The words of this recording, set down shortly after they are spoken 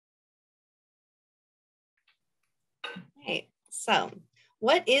Okay, so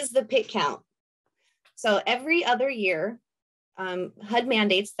what is the PIT count? So every other year, HUD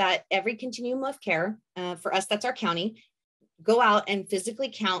mandates that every continuum of care, for us, that's our county, go out and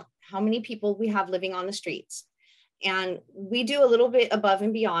physically count how many people we have living on the streets. And we do a little bit above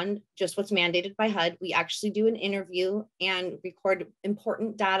and beyond just what's mandated by HUD. We actually do an interview and record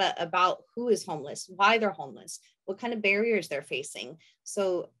important data about who is homeless, why they're homeless, what kind of barriers they're facing.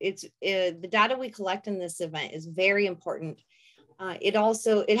 So it's the data we collect in this event is very important. It helps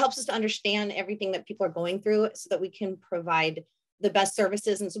us to understand everything that people are going through so that we can provide the best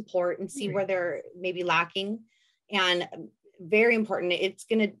services and support and see where they're maybe lacking. And very important,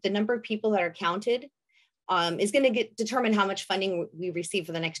 the number of people that are counted is going to determine how much funding we receive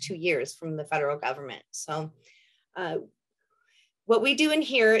for the next 2 years from the federal government. So what we do in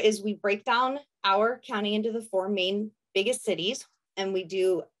here is we break down our county into the 4 main biggest cities, and we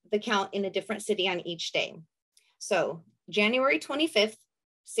do the count in a different city on each day. So January 25th,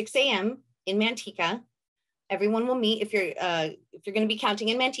 6 a.m. in Manteca, everyone will meet. If you're going to be counting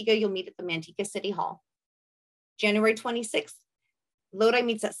in Manteca, you'll meet at the Manteca City Hall. January 26th, Lodi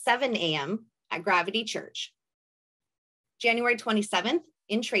meets at 7 a.m. at Gravity Church. January 27th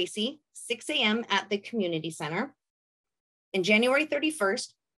in Tracy, 6 a.m. at the Community Center. And January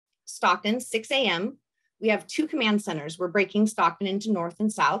 31st, Stockton, 6 a.m. We have 2 command centers. We're breaking Stockton into North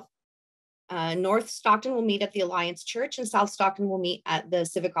and South. North Stockton will meet at the Alliance Church, and South Stockton will meet at the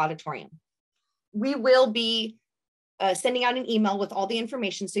Civic Auditorium. We will be sending out an email with all the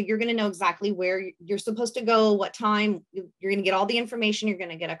information. So you're going to know exactly where you're supposed to go, what time. You're going to get all the information. You're going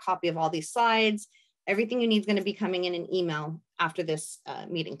to get a copy of all these slides. Everything you need is going to be coming in an email after this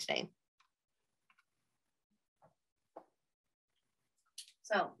meeting today.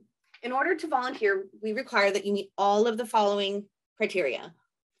 So in order to volunteer, we require that you meet all of the following criteria.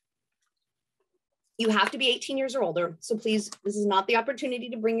 You have to be 18 years or older. So please, this is not the opportunity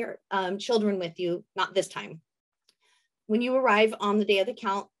to bring your children with you, not this time. When you arrive on the day of the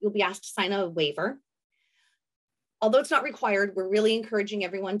count, you'll be asked to sign a waiver. Although it's not required, we're really encouraging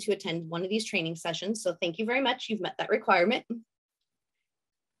everyone to attend one of these training sessions. So thank you very much. You've met that requirement.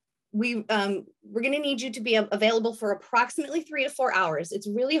 We're going to need you to be available for approximately 3 to 4 hours. It's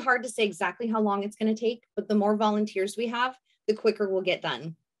really hard to say exactly how long it's going to take, but the more volunteers we have, the quicker we'll get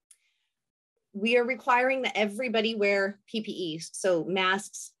done. We are requiring that everybody wear PPE, so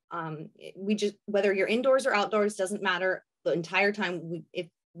masks. Whether you're indoors or outdoors, doesn't matter. The entire time,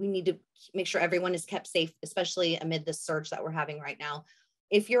 we need to make sure everyone is kept safe, especially amid the surge that we're having right now.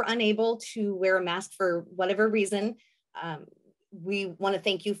 If you're unable to wear a mask for whatever reason, we want to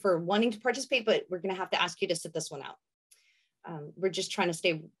thank you for wanting to participate, but we're going to have to ask you to sit this one out. We're just trying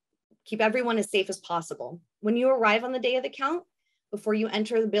to keep everyone as safe as possible. When you arrive on the day of the count, before you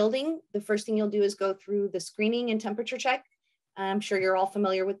enter the building, the first thing you'll do is go through the screening and temperature check. I'm sure you're all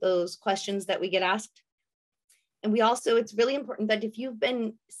familiar with those questions that we get asked. And it's really important that if you've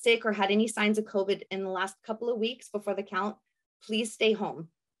been sick or had any signs of COVID in the last couple of weeks before the count, please stay home.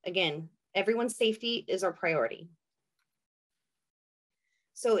 Again, everyone's safety is our priority.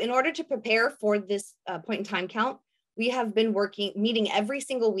 So in order to prepare for this point in time count, we have been meeting every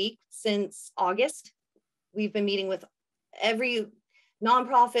single week since August. We've been meeting with every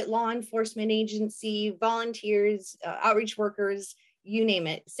nonprofit, law enforcement agency, volunteers, outreach workers, you name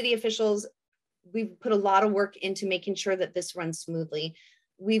it, city officials. We've put a lot of work into making sure that this runs smoothly.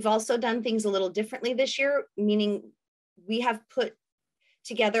 We've also done things a little differently this year, meaning we have put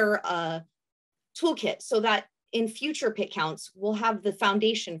together a toolkit so that in future PIT counts, we'll have the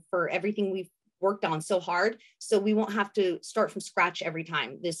foundation for everything we've worked on so hard. So we won't have to start from scratch every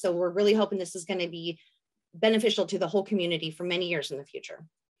time. So we're really hoping this is going to be beneficial to the whole community for many years in the future.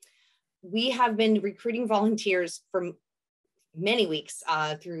 We have been recruiting volunteers for many weeks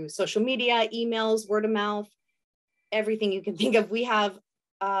through social media, emails, word of mouth, everything you can think of. We have,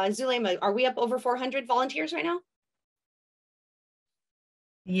 Zulema, are we up over 400 volunteers right now?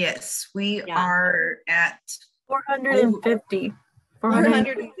 Yes, we are at 450.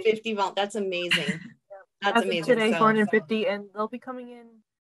 450 that's amazing. That's amazing. Today, 450, and they'll be coming in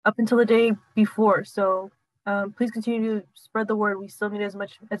up until the day before. So please continue to spread the word. We still need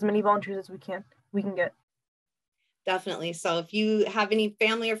as many volunteers as we can get. Definitely. So if you have any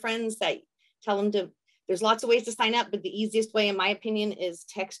family or friends, that tell them there's lots of ways to sign up, but the easiest way, in my opinion, is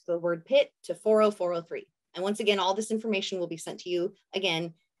text the word PIT to 40403. And once again, all this information will be sent to you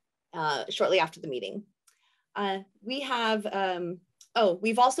again shortly after the meeting. We've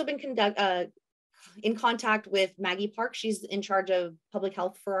also been in contact with Maggie Park. She's in charge of public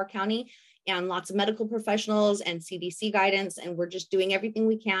health for our county, and lots of medical professionals and CDC guidance. And we're just doing everything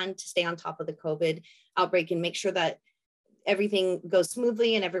we can to stay on top of the COVID outbreak and make sure that everything goes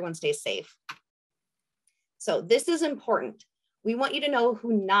smoothly and everyone stays safe. So this is important. We want you to know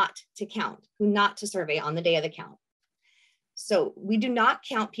who not to count, who not to survey on the day of the count. So we do not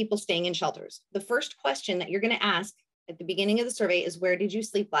count people staying in shelters. The first question that you're going to ask at the beginning of the survey is, where did you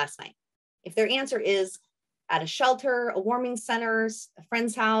sleep last night? If their answer is at a shelter, a warming center, a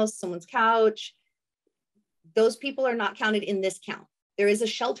friend's house, someone's couch, those people are not counted in this count. There is a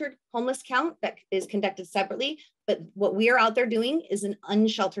sheltered homeless count that is conducted separately, but what we are out there doing is an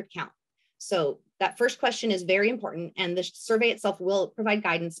unsheltered count. So that first question is very important, and the survey itself will provide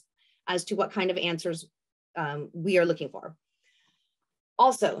guidance as to what kind of answers we are looking for.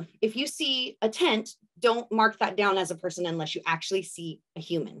 Also, if you see a tent, don't mark that down as a person unless you actually see a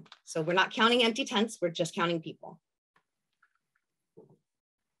human. So we're not counting empty tents, we're just counting people.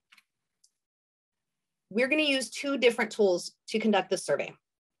 We're going to use two different tools to conduct this survey.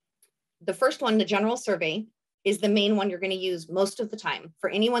 The first one, the general survey, is the main one you're going to use most of the time for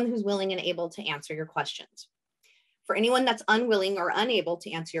anyone who's willing and able to answer your questions. For anyone that's unwilling or unable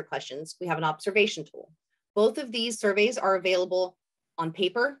to answer your questions, we have an observation tool. Both of these surveys are available on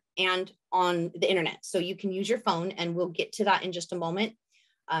paper and on the internet. So you can use your phone, and we'll get to that in just a moment,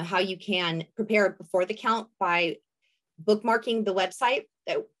 how you can prepare before the count by bookmarking the website.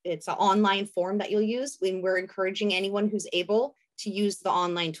 It's an online form that you'll use, when we're encouraging anyone who's able to use the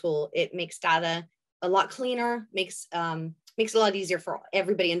online tool. It makes data a lot cleaner, makes it a lot easier for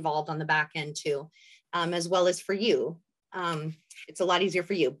everybody involved on the back end too, as well as for you. It's a lot easier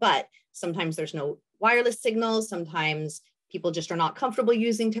for you, but sometimes there's no wireless signals. Sometimes people just are not comfortable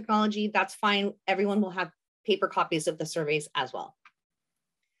using technology. That's fine. Everyone will have paper copies of the surveys as well.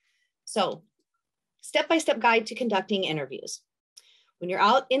 So, step-by-step guide to conducting interviews. When you're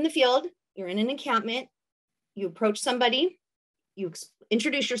out in the field, you're in an encampment, you approach somebody, you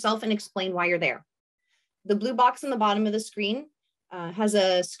introduce yourself and explain why you're there. The blue box on the bottom of the screen has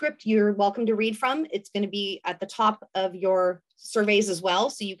a script you're welcome to read from. It's going to be at the top of your surveys as well,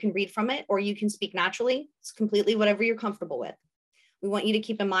 so you can read from it, or you can speak naturally. It's completely whatever you're comfortable with. We want you to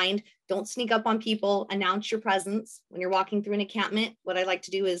keep in mind, don't sneak up on people, announce your presence. When you're walking through an encampment, what I like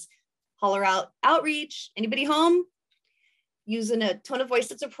to do is holler out, outreach, anybody home? Using a tone of voice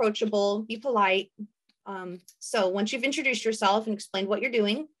that's approachable, be polite. So once you've introduced yourself and explained what you're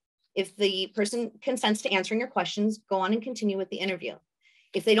doing, if the person consents to answering your questions, go on and continue with the interview.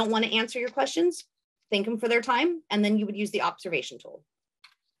 If they don't want to answer your questions, thank them for their time, and then you would use the observation tool.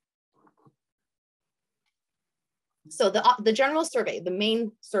 So the general survey, the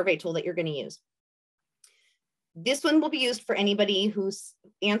main survey tool that you're going to use. This one will be used for anybody whose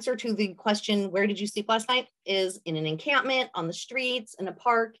answer to the question, where did you sleep last night, is in an encampment, on the streets, in a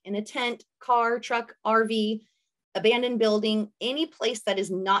park, in a tent, car, truck, RV, abandoned building, any place that is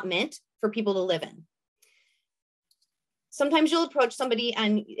not meant for people to live in. Sometimes you'll approach somebody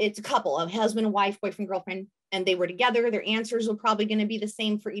and it's a couple, a husband and wife, boyfriend, girlfriend, and they were together. Their answers are probably going to be the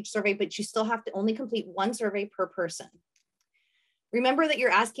same for each survey, but you still have to only complete one survey per person. Remember that you're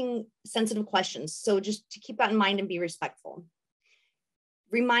asking sensitive questions, so just to keep that in mind and be respectful.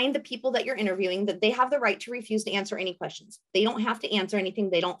 Remind the people that you're interviewing that they have the right to refuse to answer any questions. They don't have to answer anything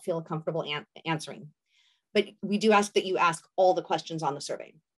they don't feel comfortable answering. But we do ask that you ask all the questions on the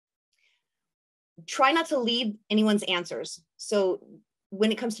survey. Try not to lead anyone's answers. So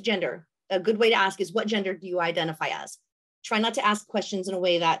when it comes to gender, a good way to ask is, what gender do you identify as? Try not to ask questions in a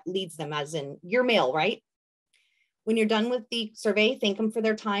way that leads them, as in, you're male, right? When you're done with the survey, thank them for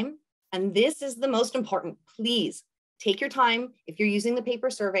their time. And this is the most important. Please take your time. If you're using the paper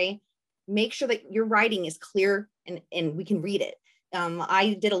survey, make sure that your writing is clear and we can read it.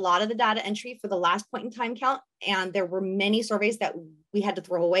 I did a lot of the data entry for the last point in time count, and there were many surveys that we had to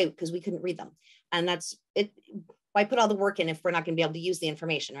throw away because we couldn't read them. And that's it. Why put all the work in if we're not going to be able to use the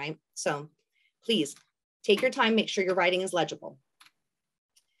information, right? So please take your time, make sure your writing is legible.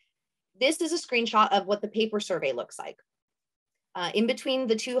 This is a screenshot of what the paper survey looks like. In between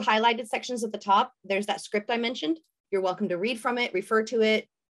the two highlighted sections at the top, there's that script I mentioned. You're welcome to read from it, refer to it,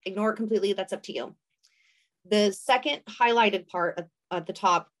 ignore it completely, that's up to you. The second highlighted part at the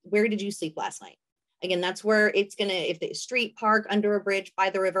top, where did you sleep last night? Again, that's where it's gonna, if the street, park, under a bridge,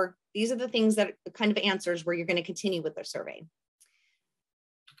 by the river, these are the things that are the kind of answers where you're gonna continue with the survey.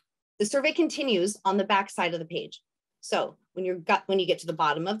 The survey continues on the back side of the page. So when you get to the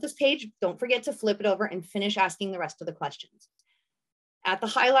bottom of this page, don't forget to flip it over and finish asking the rest of the questions. At the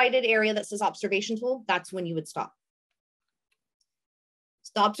highlighted area that says observation tool, that's when you would stop.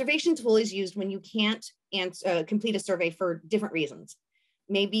 The observation tool is used when you can't complete a survey for different reasons.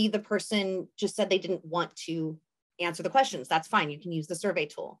 Maybe the person just said they didn't want to answer the questions. That's fine. You can use the survey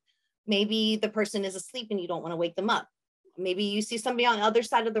tool. Maybe the person is asleep and you don't want to wake them up. maybe you see somebody on the other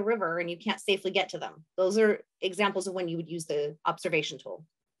side of the river and you can't safely get to them. Those are examples of when you would use the observation tool.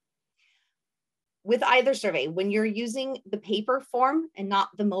 With either survey, when you're using the paper form and not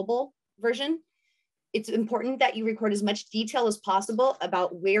the mobile version, it's important that you record as much detail as possible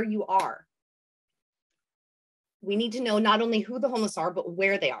about where you are. We need to know not only who the homeless are, but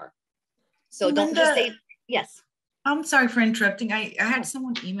where they are. So Linda, don't just say, yes. I'm sorry for interrupting. I had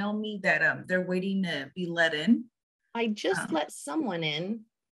someone email me that they're waiting to be let in. I just let someone in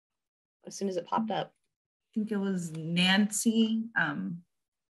as soon as it popped up. I think it was Nancy.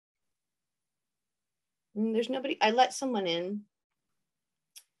 There's nobody. I let someone in.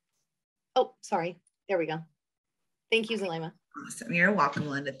 Oh, sorry. There we go. Thank you, Zulema. Awesome. You're welcome,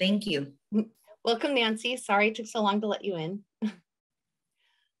 Linda. Thank you. Welcome, Nancy. Sorry it took so long to let you in.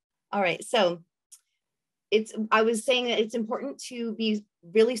 All right. So I was saying that it's important to be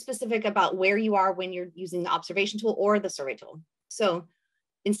really specific about where you are when you're using the observation tool or the survey tool. So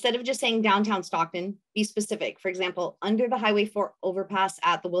instead of just saying downtown Stockton, be specific. For example, under the Highway 4 overpass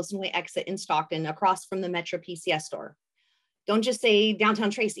at the Wilson Way exit in Stockton, across from the Metro PCS store. Don't just say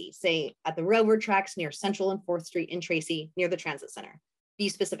downtown Tracy, say at the railroad tracks near Central and 4th Street in Tracy, near the transit center. Be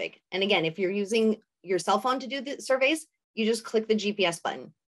specific. And again, if you're using your cell phone to do the surveys, you just click the GPS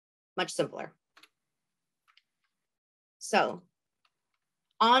button. Much simpler. So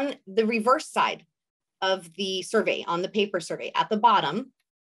on the reverse side of the survey, on the paper survey at the bottom,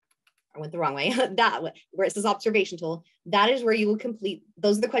 I went the wrong way, that where it says observation tool, that is where you will complete,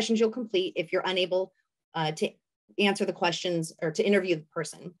 those are the questions you'll complete if you're unable to answer the questions or to interview the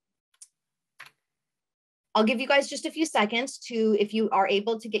person. I'll give you guys just a few seconds to, if you are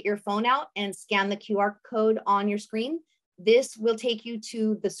able to get your phone out and scan the QR code on your screen, this will take you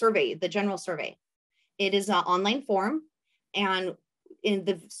to the survey, the general survey. It is an online form, and in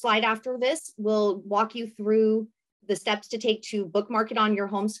the slide after this, we'll walk you through the steps to take to bookmark it on your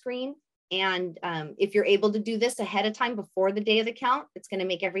home screen. And if you're able to do this ahead of time before the day of the count, it's going to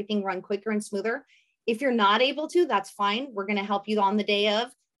make everything run quicker and smoother. If you're not able to, that's fine. We're going to help you on the day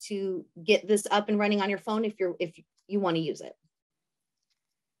of to get this up and running on your phone if you want to use it.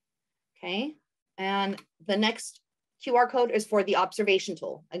 Okay, and the next QR code is for the observation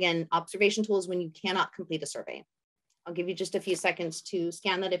tool. Again, observation tool is when you cannot complete a survey. I'll give you just a few seconds to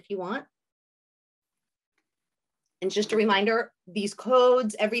scan that if you want. And just a reminder, these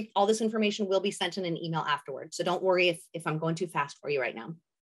codes, all this information will be sent in an email afterwards. So don't worry if I'm going too fast for you right now.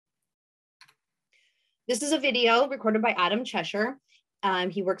 This is a video recorded by Adam Cheshire.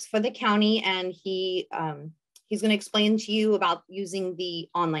 He works for the county, and he's going to explain to you about using the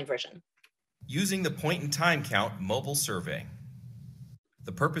online version. Using the point in time count mobile survey.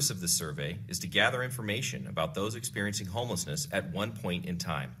 The purpose of this survey is to gather information about those experiencing homelessness at one point in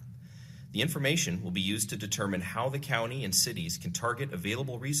time. The information will be used to determine how the county and cities can target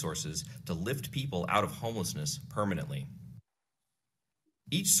available resources to lift people out of homelessness permanently.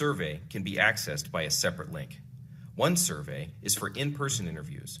 Each survey can be accessed by a separate link. One survey is for in-person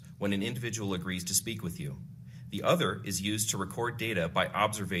interviews when an individual agrees to speak with you. The other is used to record data by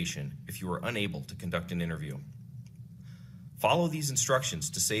observation if you are unable to conduct an interview. Follow these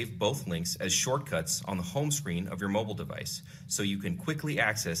instructions to save both links as shortcuts on the home screen of your mobile device so you can quickly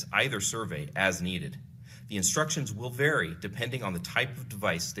access either survey as needed. The instructions will vary depending on the type of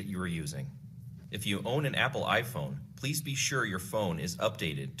device that you are using. If you own an Apple iPhone, please be sure your phone is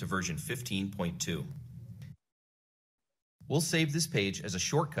updated to version 15.2. We'll save this page as a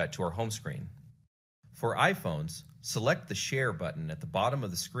shortcut to our home screen. For iPhones, select the Share button at the bottom of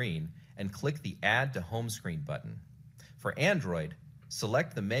the screen and click the Add to Home Screen button. For Android,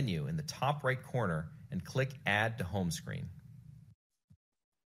 select the menu in the top right corner and click Add to Home Screen.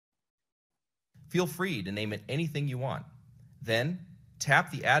 Feel free to name it anything you want. Then,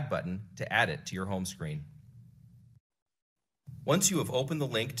 tap the Add button to add it to your home screen. Once you have opened the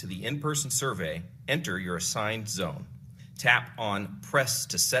link to the in-person survey, enter your assigned zone. Tap on Press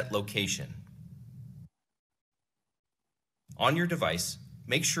to set location. On your device,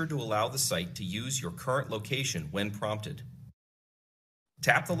 make sure to allow the site to use your current location when prompted.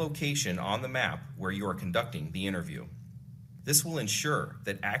 Tap the location on the map where you are conducting the interview. This will ensure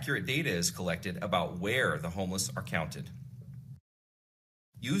that accurate data is collected about where the homeless are counted.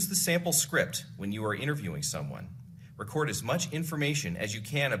 Use the sample script when you are interviewing someone. Record as much information as you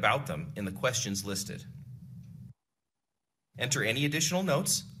can about them in the questions listed. Enter any additional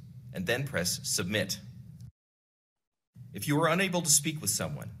notes and then press Submit. If you are unable to speak with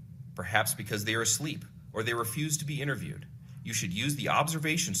someone, perhaps because they are asleep or they refuse to be interviewed, you should use the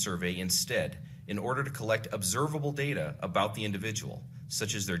observation survey instead in order to collect observable data about the individual,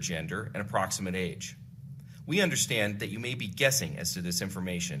 such as their gender and approximate age. We understand that you may be guessing as to this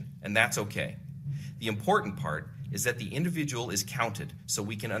information, and that's okay. The important part is that the individual is counted so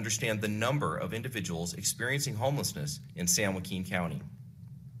we can understand the number of individuals experiencing homelessness in San Joaquin County.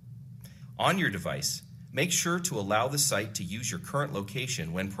 On your device, make sure to allow the site to use your current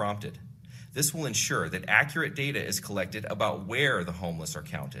location when prompted. This will ensure that accurate data is collected about where the homeless are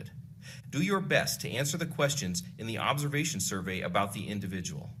counted. Do your best to answer the questions in the observation survey about the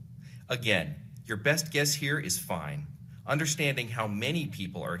individual. Again, your best guess here is fine. Understanding how many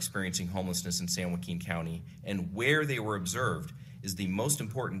people are experiencing homelessness in San Joaquin County and where they were observed is the most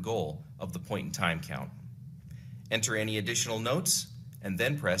important goal of the point-in-time count. Enter any additional notes and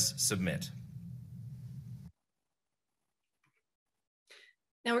then press Submit.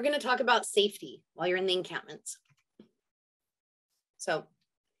 Now we're going to talk about safety while you're in the encampments. So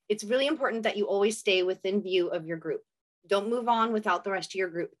it's really important that you always stay within view of your group. Don't move on without the rest of your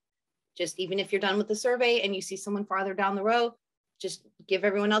group. Just even if you're done with the survey and you see someone farther down the row, just give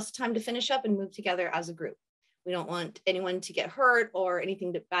everyone else time to finish up and move together as a group. We don't want anyone to get hurt or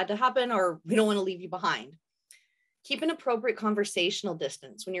anything bad to happen, or we don't want to leave you behind. Keep an appropriate conversational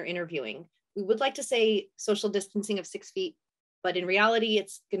distance when you're interviewing. We would like to say social distancing of 6 feet, but in reality,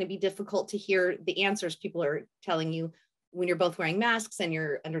 it's going to be difficult to hear the answers people are telling you when you're both wearing masks and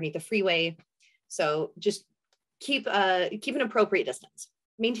you're underneath the freeway. So just keep an appropriate distance.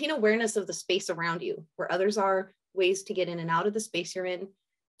 Maintain awareness of the space around you, where others are, ways to get in and out of the space you're in.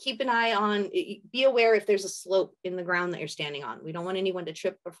 Keep an eye on, be aware if there's a slope in the ground that you're standing on. We don't want anyone to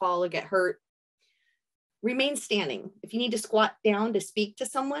trip or fall or get hurt. Remain standing. If you need to squat down to speak to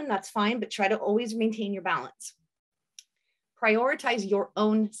someone, that's fine, but try to always maintain your balance. Prioritize your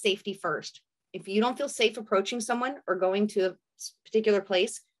own safety first. If you don't feel safe approaching someone or going to a particular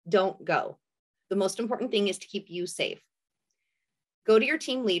place, don't go. The most important thing is to keep you safe. Go to your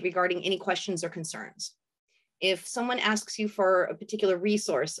team lead regarding any questions or concerns. If someone asks you for a particular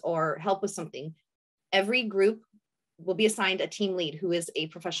resource or help with something, every group will be assigned a team lead who is a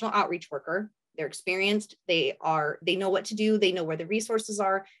professional outreach worker. They're experienced, they know what to do, they know where the resources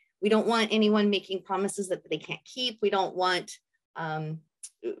are. We don't want anyone making promises that they can't keep. We don't want,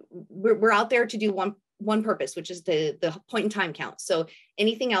 we're out there to do one purpose, which is the point in time count. So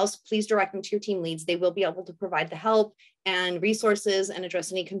anything else, please direct them to your team leads. They will be able to provide the help and resources and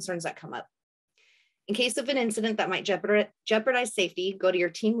address any concerns that come up. In case of an incident that might jeopardize safety, go to your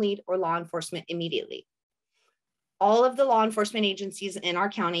team lead or law enforcement immediately. All of the law enforcement agencies in our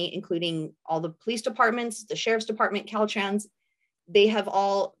county, including all the police departments, the sheriff's department, Caltrans, they have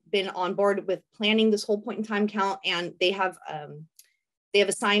all been on board with planning this whole point in time count, and they have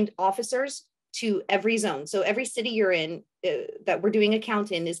assigned officers to every zone. So every city you're in that we're doing a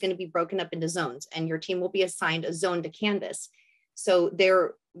count in is going to be broken up into zones, and your team will be assigned a zone to canvass. So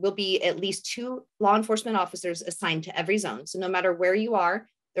there will be at least 2 law enforcement officers assigned to every zone. So no matter where you are,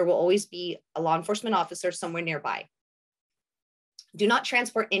 there will always be a law enforcement officer somewhere nearby. Do not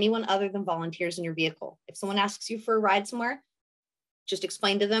transport anyone other than volunteers in your vehicle. If someone asks you for a ride somewhere, just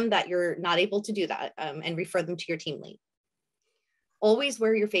explain to them that you're not able to do that and refer them to your team lead. Always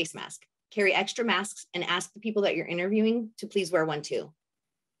wear your face mask. Carry extra masks and ask the people that you're interviewing to please wear one too.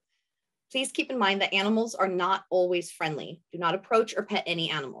 Please keep in mind that animals are not always friendly. Do not approach or pet any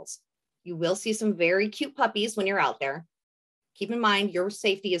animals. You will see some very cute puppies when you're out there. Keep in mind your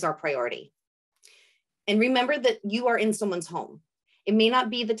safety is our priority. And remember that you are in someone's home. It may not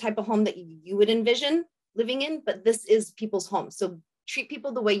be the type of home that you would envision living in, but this is people's home. So treat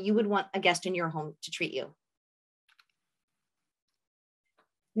people the way you would want a guest in your home to treat you.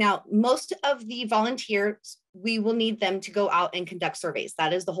 Now, most of the volunteers, we will need them to go out and conduct surveys.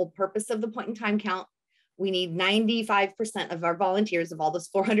 That is the whole purpose of the point in time count. We need 95% of our volunteers, of all those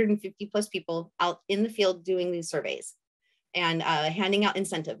 450 plus people, out in the field doing these surveys and handing out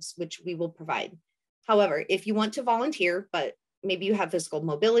incentives, which we will provide. However, if you want to volunteer, but maybe you have physical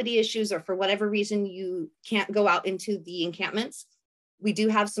mobility issues or for whatever reason you can't go out into the encampments, we do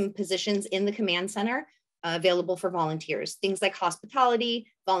have some positions in the command center available for volunteers, things like hospitality,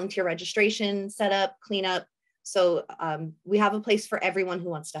 volunteer registration, setup, cleanup. So we have a place for everyone who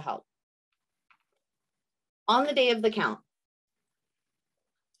wants to help. On the day of the count,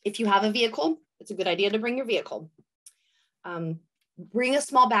 if you have a vehicle, it's a good idea to bring your vehicle. Bring a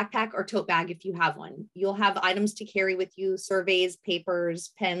small backpack or tote bag if you have one. You'll have items to carry with you, surveys,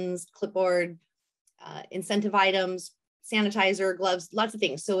 papers, pens, clipboard, incentive items, sanitizer, gloves, lots of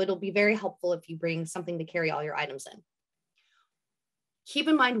things. So it'll be very helpful if you bring something to carry all your items in. Keep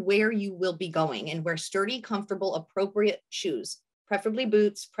in mind where you will be going and wear sturdy, comfortable, appropriate shoes, preferably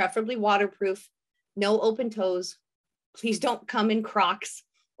boots, preferably waterproof, no open toes. Please don't come in Crocs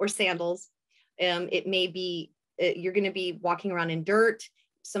or sandals. It may be, you're going to be walking around in dirt.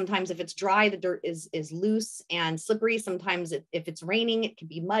 Sometimes if it's dry, the dirt is loose and slippery. Sometimes if it's raining, it can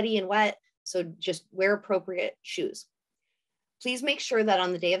be muddy and wet. So just wear appropriate shoes. Please make sure that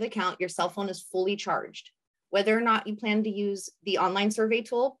on the day of the count, your cell phone is fully charged. Whether or not you plan to use the online survey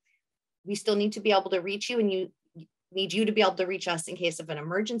tool, we still need to be able to reach you, and you need you to be able to reach us in case of an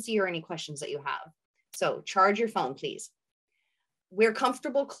emergency or any questions that you have. So charge your phone, please. Wear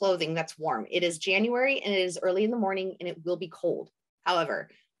comfortable clothing that's warm. It is January and it is early in the morning and it will be cold. However,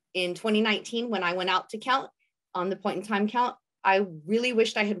 in 2019, when I went out to count on the point in time count, I really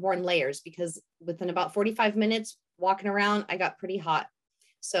wished I had worn layers, because within about 45 minutes walking around, I got pretty hot.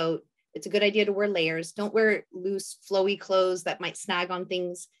 So it's a good idea to wear layers. Don't wear loose, flowy clothes that might snag on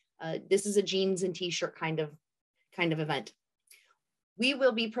things. This is a jeans and t-shirt kind of event. We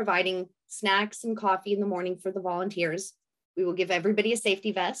will be providing snacks and coffee in the morning for the volunteers. We will give everybody a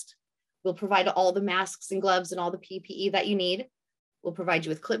safety vest. We'll provide all the masks and gloves and all the PPE that you need. We'll provide you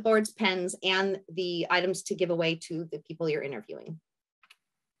with clipboards, pens, and the items to give away to the people you're interviewing.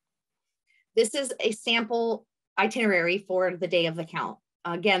 This is a sample itinerary for the day of the count.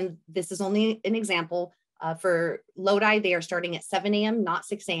 Again, this is only an example. For Lodi, they are starting at 7 a.m., not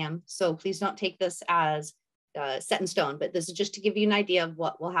 6 a.m. So please don't take this as set in stone, but this is just to give you an idea of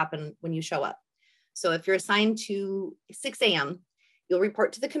what will happen when you show up. So if you're assigned to 6 a.m., you'll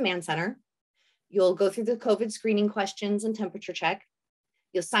report to the command center. You'll go through the COVID screening questions and temperature check.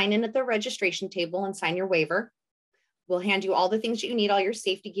 You'll sign in at the registration table and sign your waiver. We'll hand you all the things that you need, all your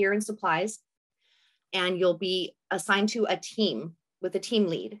safety gear and supplies. And you'll be assigned to a team with a team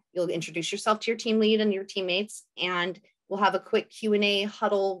lead. You'll introduce yourself to your team lead and your teammates, and we'll have a quick Q&A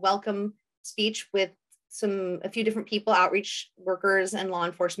huddle welcome speech with a few different people, outreach workers and law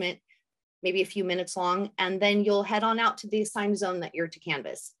enforcement, maybe a few minutes long, and then you'll head on out to the assigned zone that you're to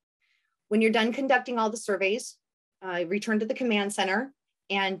canvass. When you're done conducting all the surveys, return to the command center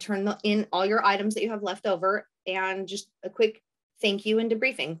and turn in all your items that you have left over, and just a quick thank you and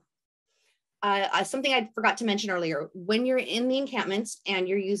debriefing. Something I forgot to mention earlier, when you're in the encampments and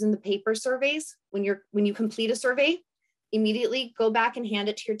you're using the paper surveys, when you complete a survey, immediately go back and hand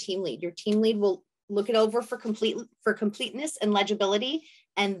it to your team lead. Your team lead will look it over for completeness and legibility,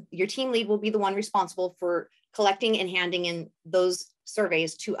 and your team lead will be the one responsible for collecting and handing in those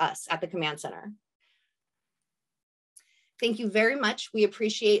surveys to us at the command center. Thank you very much. We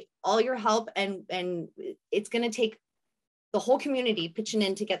appreciate all your help, and it's going to take the whole community pitching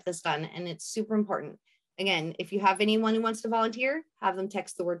in to get this done, and it's super important. Again, if you have anyone who wants to volunteer, have them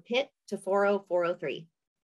text the word PIT to 40403.